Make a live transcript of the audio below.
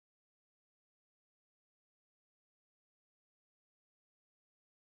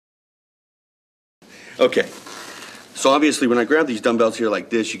Okay, so obviously when I grab these dumbbells here like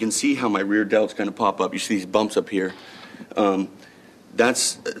this, you can see how my rear delts kind of pop up. You see these bumps up here.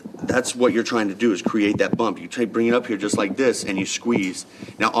 That's what you're trying to do, is create that bump. You bring it up here just like this, and you squeeze.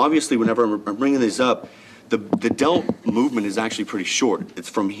 Now, obviously, whenever I'm bringing these up, the delt movement is actually pretty short. It's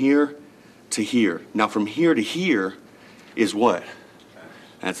from here to here. Now, from here to here is what?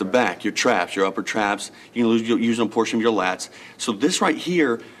 That's the back, your traps, your upper traps. You can use a portion of your lats. So this right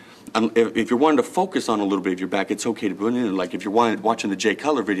here, if you're wanting to focus on a little bit of your back, it's okay to put it in. Like if you're watching the Jay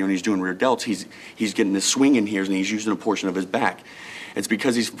Cutler video and he's doing rear delts, he's getting this swing in here and he's using a portion of his back. It's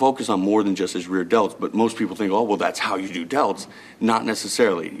because he's focused on more than just his rear delts. But most people think, oh, well, that's how you do delts. Not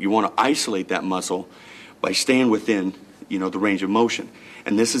necessarily. You want to isolate that muscle by staying within, the range of motion.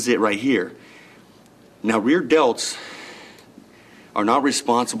 And this is it right here. Now, rear delts are not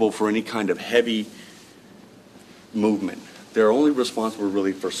responsible for any kind of heavy movement. They're only responsible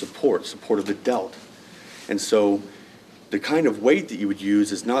really for support of the delt. And so the kind of weight that you would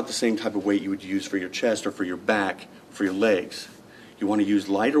use is not the same type of weight you would use for your chest or for your back, for your legs. You want to use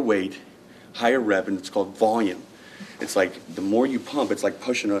lighter weight, higher rep, and it's called volume. It's like the more you pump, it's like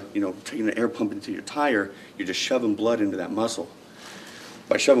pushing taking an air pump into your tire, you're just shoving blood into that muscle.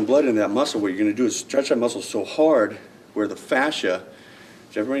 By shoving blood into that muscle, what you're going to do is stretch that muscle so hard where the fascia,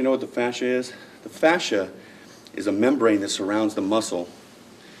 does everybody know what the fascia is? The fascia is a membrane that surrounds the muscle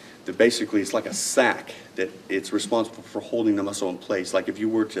that basically it's like a sack that it's responsible for holding the muscle in place. Like if you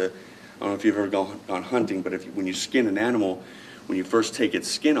were to, I don't know if you've ever gone hunting, but when you skin an animal, when you first take its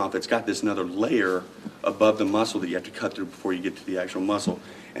skin off, it's got this another layer above the muscle that you have to cut through before you get to the actual muscle,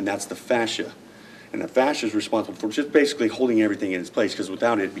 and that's the fascia. And the fascia is responsible for just basically holding everything in its place, because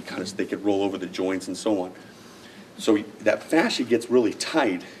without it, they could roll over the joints and so on. So that fascia gets really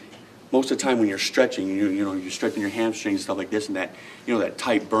tight. Most of the time when you're stretching, you're stretching your hamstrings and stuff like this, and that, that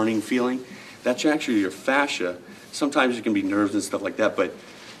tight burning feeling, that's actually your fascia. Sometimes it can be nerves and stuff like that, but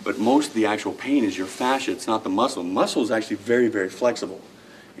most of the actual pain is your fascia. It's not the muscle. Muscle is actually very, very flexible.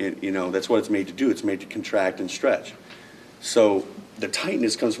 And, that's what it's made to do. It's made to contract and stretch. So the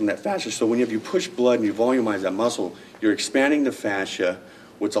tightness comes from that fascia. So whenever you push blood and you volumize that muscle, you're expanding the fascia,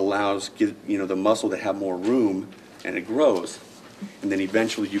 which allows the muscle to have more room, and it grows. And then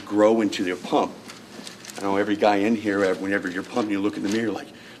eventually you grow into your pump. I know every guy in here, whenever you're pumping, you look in the mirror like,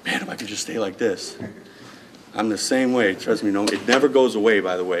 man, if I could just stay like this. I'm the same way, trust me, it never goes away,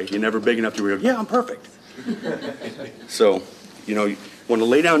 by the way. You're never big enough to go, yeah, I'm perfect. So, you want to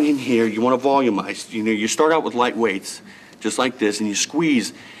lay down in here, you want to volumize. You start out with light weights, just like this, and you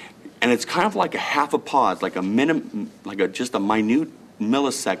squeeze, and it's kind of like a half a pause, like just a minute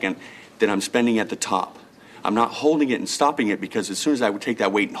millisecond that I'm spending at the top. I'm not holding it and stopping it, because as soon as I would take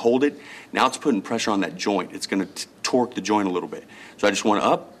that weight and hold it, now it's putting pressure on that joint. It's going to torque the joint a little bit. So I just want to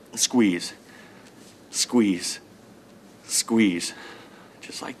up, squeeze, squeeze, squeeze,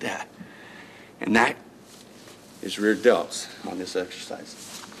 just like that. And that is rear delts on this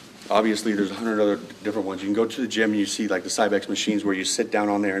exercise. Obviously, there's 100 other different ones. You can go to the gym and you see like the Cybex machines where you sit down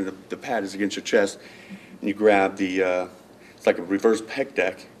on there and the pad is against your chest, and you grab it's like a reverse pec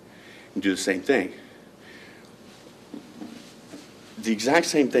deck, and do the same thing. The exact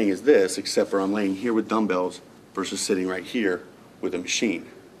same thing as this, except for I'm laying here with dumbbells versus sitting right here with a machine.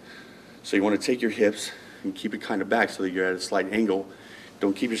 So you want to take your hips and keep it kind of back so that you're at a slight angle.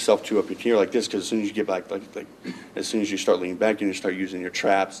 Don't keep yourself too up in here like this, because as soon as you get back, as soon as you start leaning back, you're going to start using your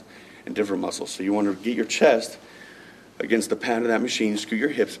traps and different muscles. So you want to get your chest against the pad of that machine, scoot your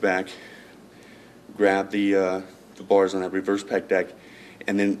hips back, grab the bars on that reverse pec deck,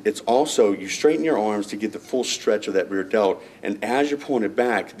 and then it's also, you straighten your arms to get the full stretch of that rear delt, and as you're pulling it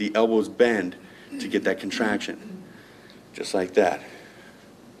back, the elbows bend to get that contraction, just like that.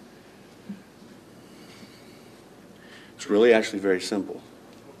 It's really actually very simple.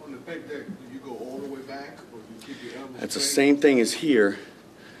 On the pec deck, do you go all the way back, or do you keep your elbows That's the straight? same thing as here.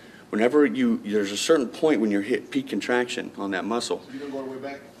 Whenever there's a certain point when you're hit peak contraction on that muscle. You don't go all the way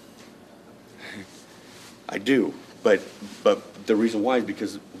back? I do, but the reason why is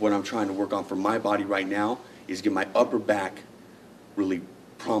because what I'm trying to work on for my body right now is get my upper back really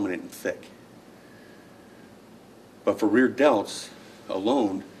prominent and thick. But for rear delts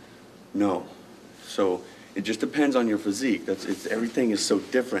alone, no. So it just depends on your physique. Everything is so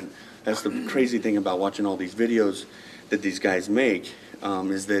different. That's the crazy thing about watching all these videos that these guys make,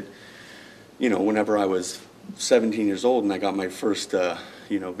 is that, whenever I was 17 years old and I got my first,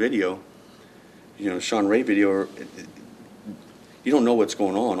 video, Sean Ray video, you don't know what's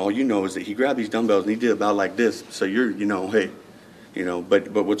going on. All you know is that he grabbed these dumbbells and he did about like this. So you're, hey,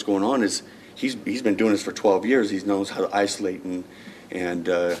 but what's going on is he's been doing this for 12 years. He knows how to isolate and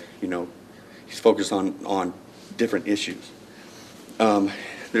He's focused on different issues.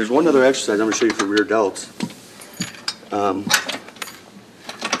 There's one other exercise I'm going to show you for rear delts.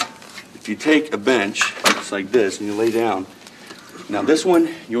 If you take a bench just like this and you lay down, now this one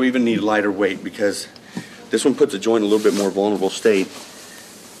you'll even need lighter weight because this one puts the joint in a little bit more vulnerable state.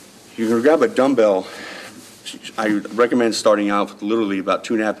 You're going to grab a dumbbell. I recommend starting out with literally about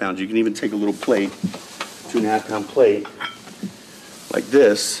 2.5 pounds. You can even take a little plate, 2.5 pound plate, like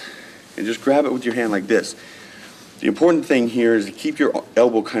this, and just grab it with your hand like this. The important thing here is to keep your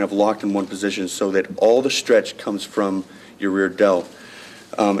elbow kind of locked in one position so that all the stretch comes from your rear delt.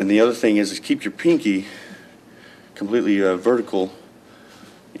 And the other thing is keep your pinky completely vertical,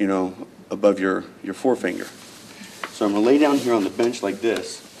 you know, above your forefinger. So I'm going to lay down here on the bench like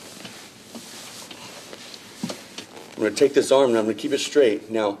this. I'm going to take this arm and I'm going to keep it straight.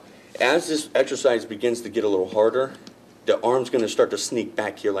 Now, as this exercise begins to get a little harder, the arm's going to start to sneak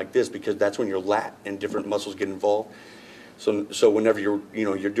back here like this because that's when your lat and different muscles get involved. So whenever you're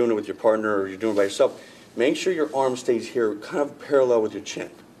doing it with your partner or you're doing it by yourself, make sure your arm stays here kind of parallel with your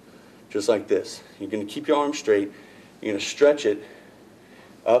chin, just like this. You're going to keep your arm straight. You're going to stretch it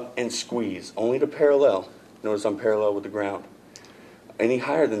up and squeeze, only to parallel. Notice I'm parallel with the ground. Any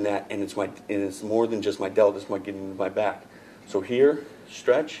higher than that, and it's more than just my delt, it's getting into my back. So here,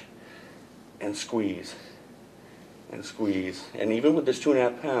 stretch and squeeze. And squeeze. And even with this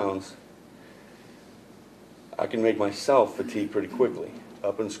 2.5 pounds, I can make myself fatigue pretty quickly.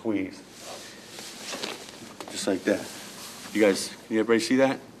 Up and squeeze. Just like that. You guys, can everybody see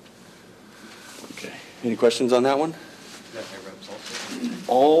that? Okay. Any questions on that one? High reps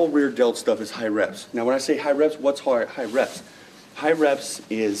also. All rear delt stuff is high reps. Now when I say high reps, what's high reps? High reps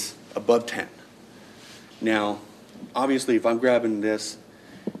is above 10. Now, obviously if I'm grabbing this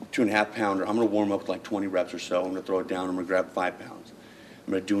 2.5 pounder, I'm going to warm up with like 20 reps or so. I'm going to throw it down. I'm going to grab 5 pounds.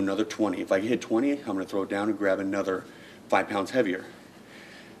 I'm going to do another 20. If I hit 20, I'm going to throw it down and grab another 5 pounds heavier.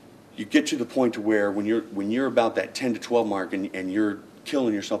 You get to the point to where when you're about that 10 to 12 mark and you're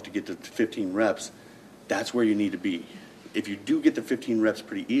killing yourself to get to 15 reps, that's where you need to be. If you do get the 15 reps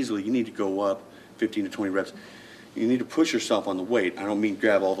pretty easily, you need to go up 15 to 20 reps. You need to push yourself on the weight. I don't mean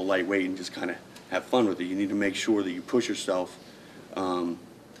grab all the light weight and just kind of have fun with it. You need to make sure that you push yourself,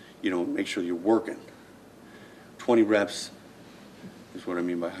 make sure you're working. 20 reps is what I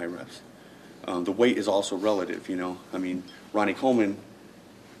mean by high reps. The weight is also relative, you know. I mean, Ronnie Coleman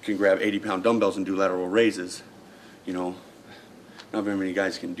can grab 80-pound dumbbells and do lateral raises. You know, not very many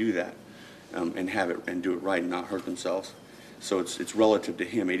guys can do that and have it and do it right and not hurt themselves. So it's relative to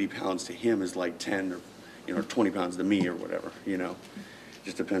him. 80 pounds to him is like 10 or 20 pounds to me or whatever, you know.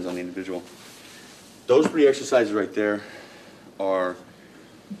 Just depends on the individual. Those 3 exercises right there are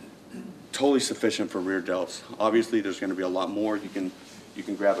totally sufficient for rear delts. Obviously, there's going to be a lot more. You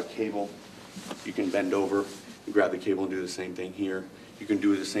can grab a cable. You can bend over, and grab the cable and do the same thing here. You can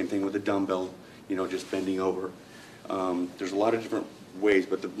do the same thing with a dumbbell, you know, just bending over. There's a lot of different ways,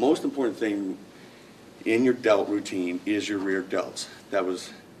 but the most important thing in your delt routine is your rear delts.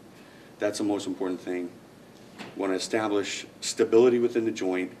 That's the most important thing. You want to establish stability within the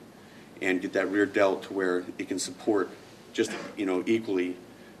joint and get that rear delt to where it can support just, you know, equally,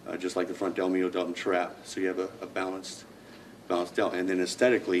 just like the front delt, medial delt, and trap. So you have a balanced delt. And then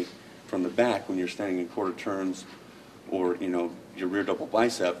aesthetically, from the back, when you're standing in quarter turns or, you know, your rear double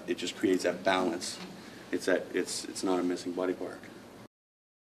bicep, it just creates that balance. It's not a missing body part.